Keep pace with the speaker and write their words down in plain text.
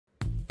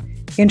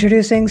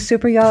Introducing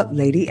Superyacht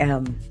Lady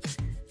M.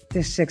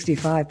 This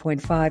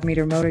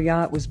 65.5-meter motor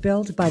yacht was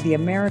built by the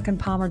American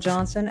Palmer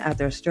Johnson at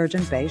their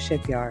Sturgeon Bay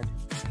shipyard.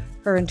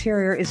 Her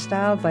interior is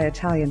styled by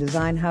Italian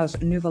design house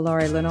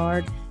Nuvolari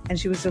Lenard, and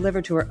she was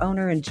delivered to her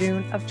owner in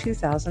June of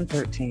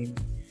 2013.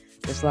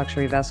 This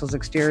luxury vessel's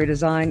exterior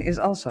design is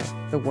also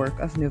the work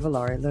of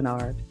Nuvolari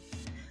Lenard.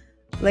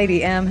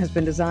 Lady M has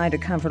been designed to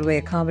comfortably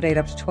accommodate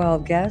up to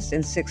 12 guests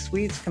in 6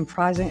 suites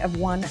comprising of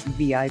 1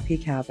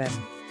 VIP cabin.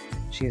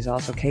 She is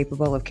also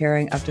capable of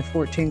carrying up to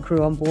 14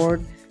 crew on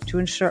board to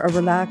ensure a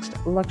relaxed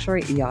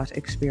luxury yacht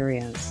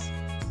experience.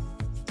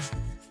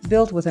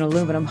 Built with an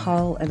aluminum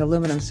hull and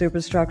aluminum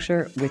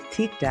superstructure with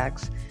teak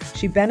decks,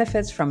 she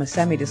benefits from a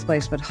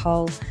semi-displacement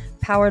hull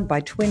powered by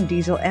twin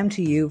diesel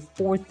MTU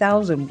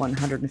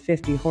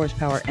 4,150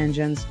 horsepower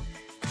engines.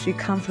 She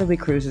comfortably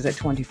cruises at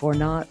 24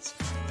 knots,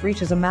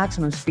 reaches a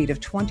maximum speed of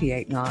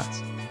 28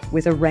 knots,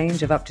 with a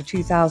range of up to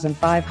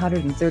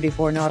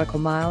 2,534 nautical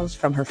miles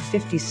from her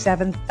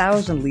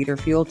 57,000-liter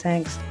fuel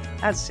tanks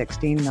at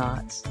 16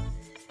 knots.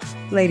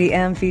 Lady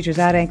M features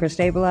at-anchor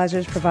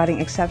stabilizers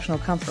providing exceptional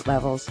comfort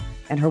levels,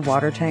 and her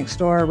water tanks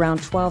store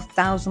around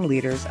 12,000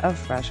 liters of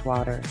fresh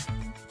water.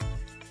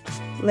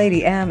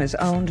 Lady M is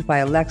owned by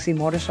Alexey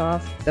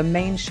Mordashov, the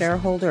main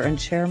shareholder and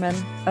chairman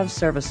of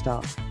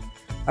Superyacht,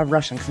 a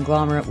Russian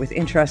conglomerate with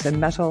interests in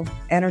metal,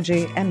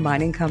 energy, and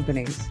mining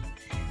companies.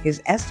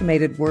 His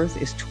estimated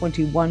worth is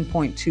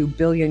 $21.2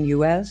 billion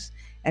US,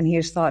 and he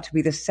is thought to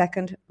be the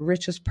second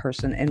richest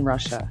person in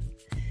Russia.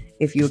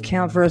 If you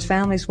account for his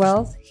family's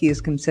wealth, he is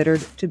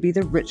considered to be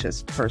the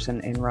richest person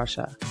in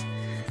Russia.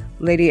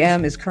 Lady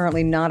M is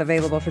currently not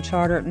available for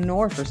charter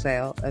nor for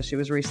sale, as she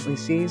was recently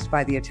seized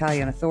by the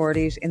Italian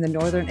authorities in the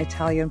northern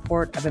Italian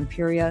port of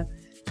Imperia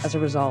as a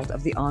result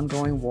of the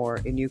ongoing war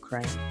in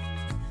Ukraine.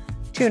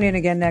 Tune in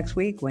again next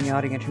week when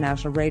Yachting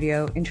International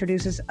Radio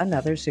introduces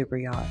another super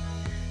yacht.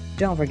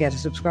 Don't forget to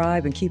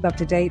subscribe and keep up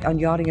to date on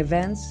yachting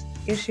events,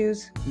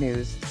 issues,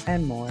 news,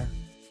 and more.